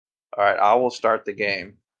All right, I will start the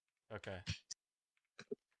game. Okay.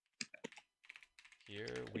 Here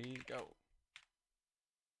we go.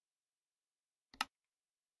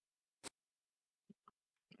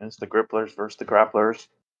 It's the Grapplers versus the Grapplers.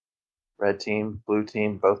 Red team, blue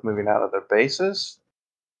team, both moving out of their bases.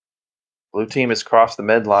 Blue team has crossed the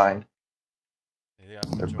midline.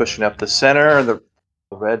 They're pushing up the center. The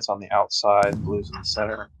red's on the outside, blue's in the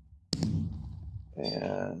center.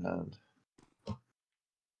 And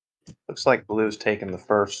looks like blue's taking the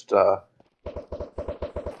first. Blondie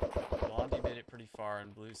made it pretty far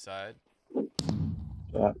on blue side.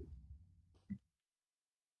 Yeah.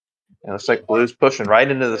 It looks like blue's pushing right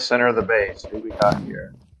into the center of the base. Who we got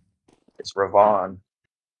here? It's Ravon.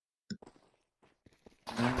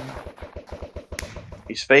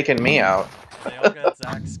 He's faking me out. They all got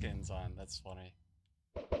Zach skins on. That's funny.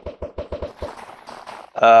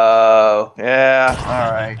 Oh, yeah.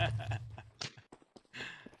 All right.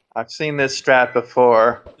 I've seen this strat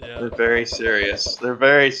before. Yeah. They're very serious. They're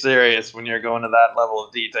very serious when you're going to that level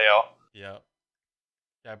of detail. Yep.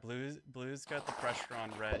 Yeah, blue's got the pressure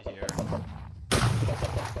on red here.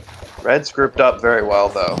 Red's grouped up very well,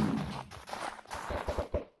 though.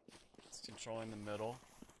 It's controlling the middle.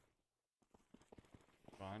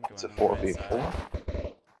 Fun. It's a 4v4.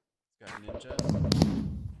 Got Ninja.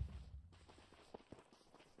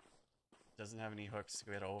 Doesn't have any hooks to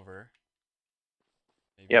get over.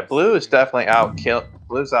 Maybe Yeah, blue is definitely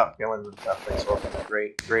Blue's out killing them definitely. So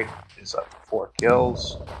great is up to 4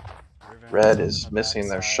 kills. Red is missing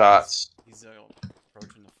their shots. He's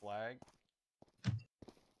approaching the flag.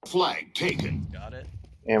 Flag taken. Got it.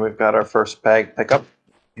 And we've got our first peg pickup,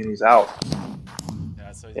 and he's out.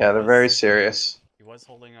 Yeah, so they're very serious. He was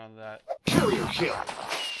holding on to that. Carrier kill.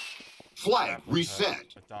 Flag reset.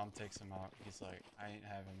 But Dom takes him out. He's like, I ain't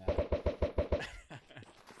having that.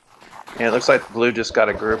 Yeah, it looks like blue just got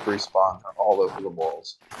a group respawn all over the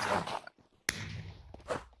walls.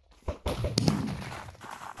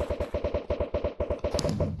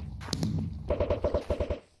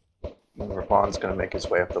 Ravon's going to make his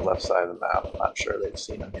way up the left side of the map. I'm not sure they've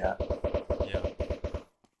seen him yet. Yeah.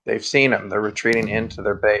 They've seen him. They're retreating into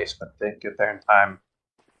their base, but they didn't get there in time.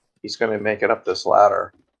 He's going to make it up this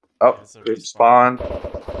ladder. Oh, group spawn.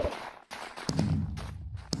 2v3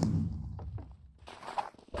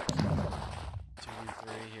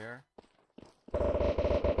 here.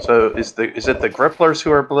 So is it the Grapplers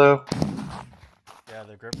who are blue? Yeah,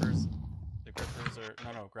 the Grapplers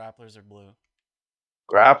are no, Grapplers are blue.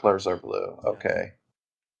 Grapplers are blue. Okay.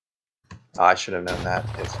 Oh, I should have known that.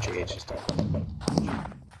 It's GH's team.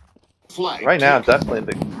 Right now, definitely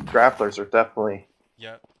the Grapplers are definitely.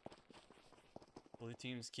 Yep. Blue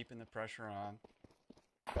team's keeping the pressure on.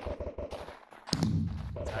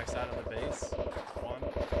 Zach's out of the base. One.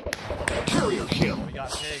 Carrier kill. We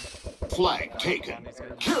got pig. Flag taken.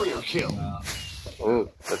 Carrier kill.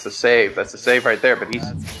 Ooh, that's a save. That's a save right there. But he's.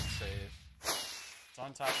 That's a good save. It's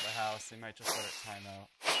on top of the house. They might just let it time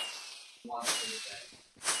out.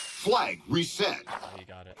 Flag reset. Oh, you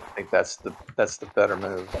got it. I think that's the better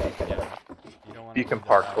move. You can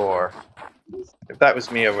parkour. If that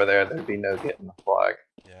was me over there, there'd be no getting the flag.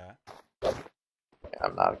 Yeah.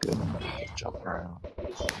 I'm not good at jumping around.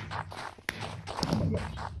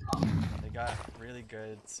 They got really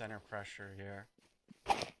good center pressure here.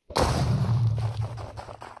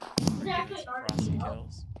 Frosty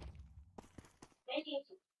kills.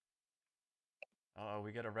 Oh,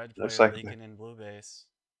 we got a red player leaking in blue base.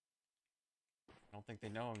 I don't think they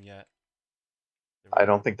know him yet. I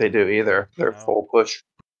don't think they do either. They're full push.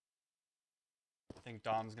 I think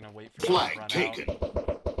Dom's gonna wait for flag run taken.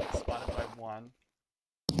 Out. Spotted by one.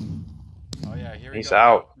 Oh yeah, here he's go.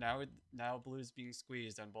 Out. Now blue's being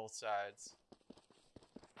squeezed on both sides.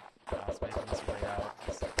 He's making his way out.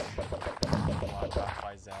 Blocked off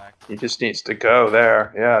by Zach. He just needs to go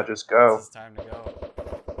there. Yeah, just go. It's time to go.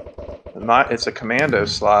 It's a commando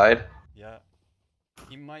slide. Yeah.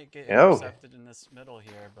 He might get intercepted in this middle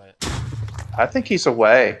here, but I think he's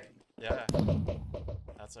away. Yeah.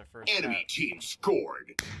 That's our first enemy team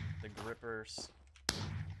scored. The Grippers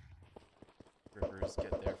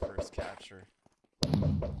get their first capture.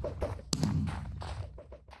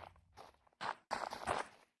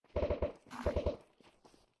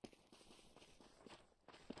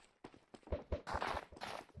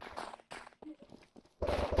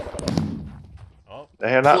 Oh,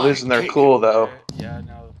 they're not losing their cool though. Yeah,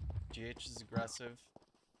 no. GH is aggressive.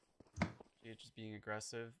 GH is being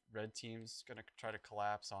aggressive. Red team's gonna try to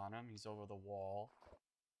collapse on him. He's over the wall.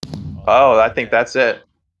 Oh, I think that's it.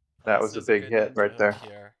 That was a big hit right there.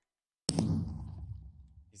 Here.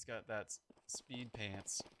 He's got that speed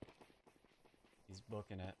pants. He's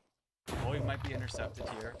booking it. Oh, he might be intercepted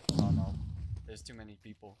here. Oh no, there's too many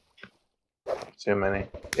people. Too many.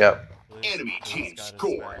 Yep. Enemy team got his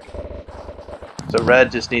scored. back. So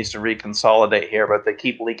red just needs to reconsolidate here, but they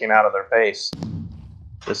keep leaking out of their face.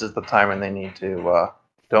 This is the time when they need to,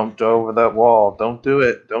 don't go over that wall. Don't do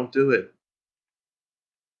it. Don't do it.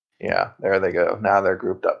 Yeah, there they go. Now they're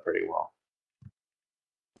grouped up pretty well.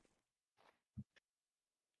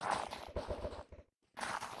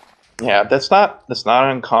 Yeah, that's not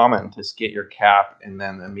uncommon to get your cap and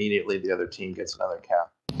then immediately the other team gets another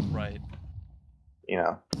cap. Right. You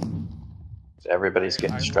know, so everybody's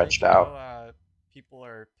getting I stretched like out. How, people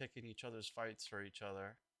are picking each other's fights for each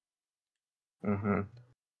other. Mm-hmm.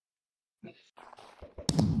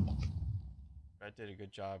 Red did a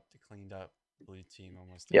good job to clean up blue team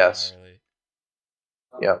almost Yes. entirely.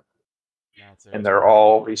 Yep. Now And they're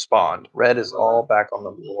all respawned. Red is all back on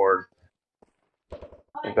the board.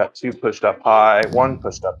 They've got 2 pushed up high, 1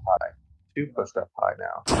 pushed up high, 2 pushed up high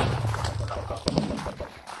now.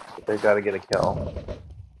 But they've got to get a kill.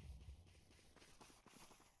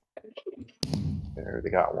 There, they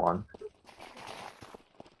got 1.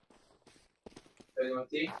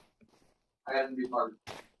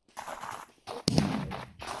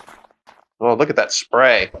 Oh, look at that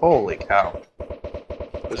spray. Holy cow.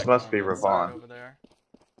 This must be Ravon. Over there.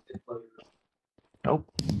 Nope.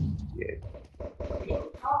 Yeah.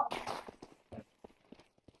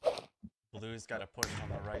 Blue's got a push on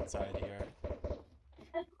the right side here.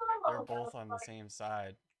 They're both on the same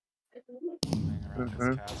side. Playing around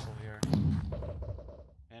this castle here.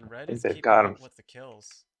 And red is keeping up with the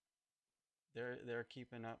kills. They're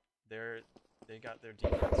keeping up. They got their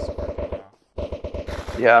defense working now.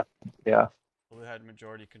 Yeah, yeah. Blue had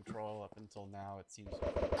majority control up until now. It seems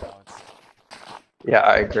balanced. Yeah,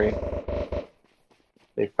 I agree.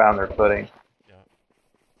 They found their footing. Yep.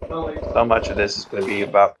 So much of this is going to be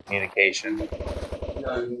about communication. GH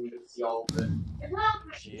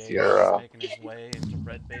is making his way into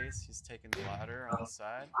red base. He's taking the ladder on the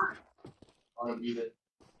side. Oh, he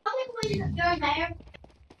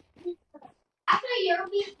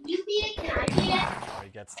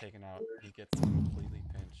gets taken out. He gets completely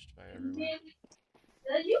pinched by everyone.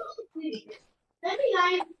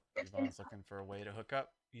 Ravon's looking for a way to hook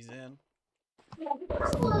up. He's in. He's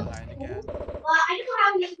behind again.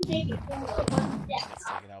 Gets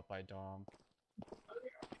taken out by Dom.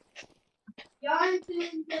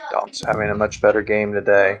 Dom's having a much better game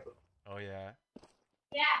today. Oh, yeah.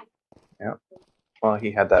 Yep. Well,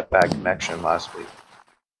 he had that bad connection last week.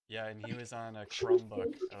 Yeah, and he was on a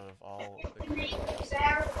Chromebook of all the computers.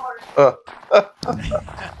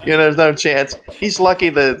 You know, there's no chance. He's lucky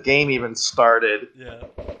the game even started. Yeah.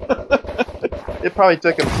 It probably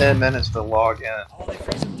took him 10 minutes to log in. Oh, they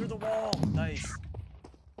freeze him through the wall. Nice.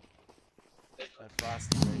 That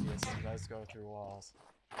frosty radius does go through walls.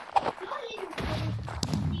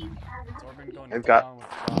 Torben going to town with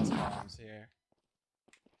frost bombs here.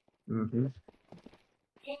 Mm-hmm.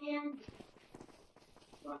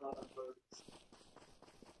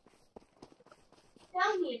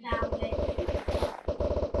 Tell me about it.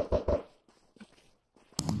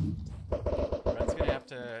 Red's gonna have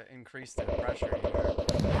to increase their pressure here.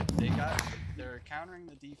 They're countering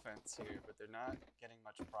the defense here, but they're not getting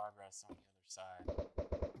much progress on the other side.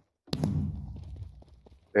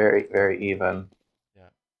 Very, very even.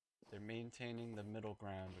 Yeah. They're maintaining the middle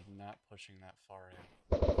ground and not pushing that far in.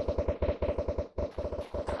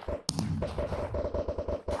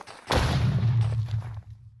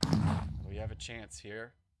 We have a chance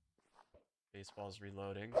here. Baseball's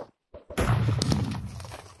reloading.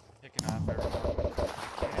 Picking off everyone.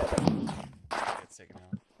 Gets taken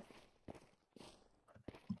out.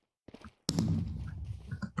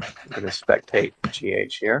 I'm going to spectate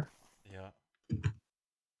GH here. Yeah.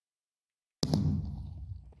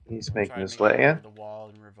 He's making his way in. The wall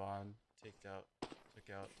and Ravon took out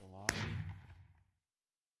the lobby.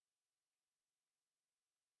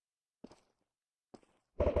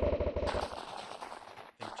 I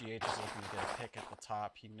think GH is looking to get a pick at the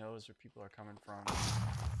top. He knows where people are coming from.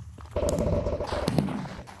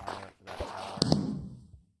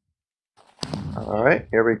 All right,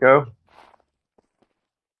 here we go.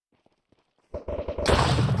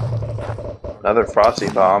 Another frosty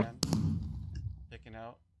bomb. Picking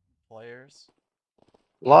out players.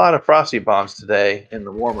 A lot of frosty bombs today in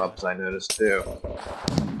the warm-ups, I noticed too.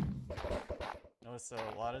 Notice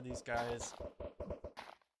a lot of these guys.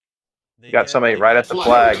 You got somebody right at the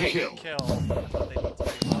flag.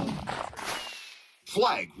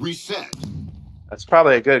 Flag reset. That's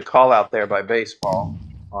probably a good call out there by baseball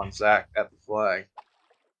on Zach at the flag.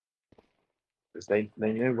 Because they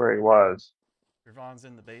knew where he was. Ravon's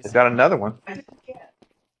in the base. They've got another one.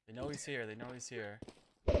 They know he's here. They know he's here.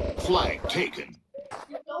 Flag taken.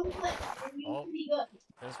 Oh,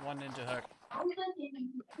 there's one ninja hook.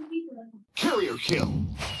 Carrier kill.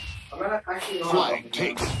 Flag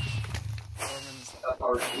taken. Foreman's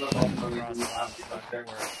across the line. It's not gonna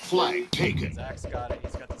work. Flag taken. Zach's got it.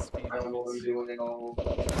 He's got the speed bonus.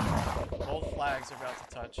 Both flags are about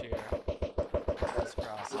to touch here. Just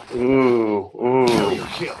crossing. Ooh. Carrier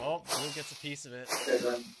kill. Oh, Blue gets a piece of it.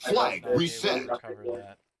 Flag Okay, reset. we'll recover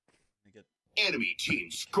that. We get Enemy team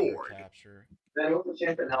scored. capture. Red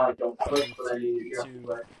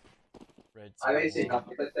Red team.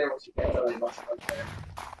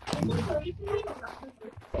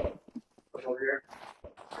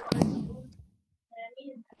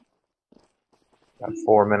 Got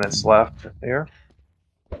 4 minutes left here.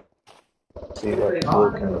 See what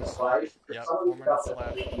Blue can. Yep, 4 minutes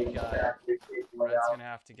left. We got Red's gonna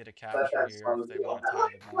have to get a capture here if they want to tie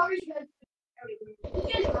the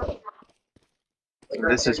match.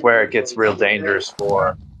 This is where it gets real dangerous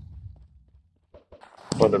for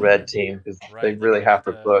the red team because they really have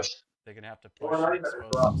to push. They're gonna have to push and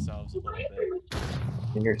expose themselves a little bit.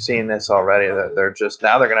 And you're seeing this already that they're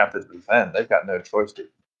gonna have to defend. They've got no choice to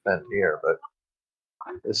defend here, but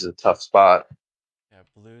this is a tough spot. Yeah,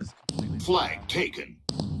 Blue's completely flag taken.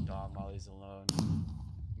 Dom while he's alone.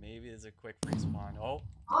 Maybe there's a quick respawn. Oh,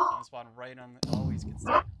 someone spawned right on the. Oh, he's gets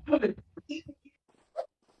stuck.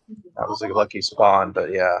 That was a lucky spawn,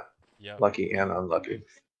 but yeah, yep. Lucky and unlucky.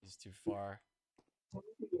 He's too far.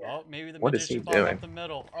 Oh, maybe the What is he magician bombed doing? up the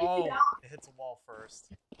middle. Oh, it hits a wall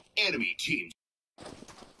first. Enemy team.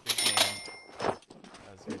 Good game. That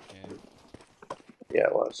was a good game. Yeah,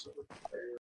 it was.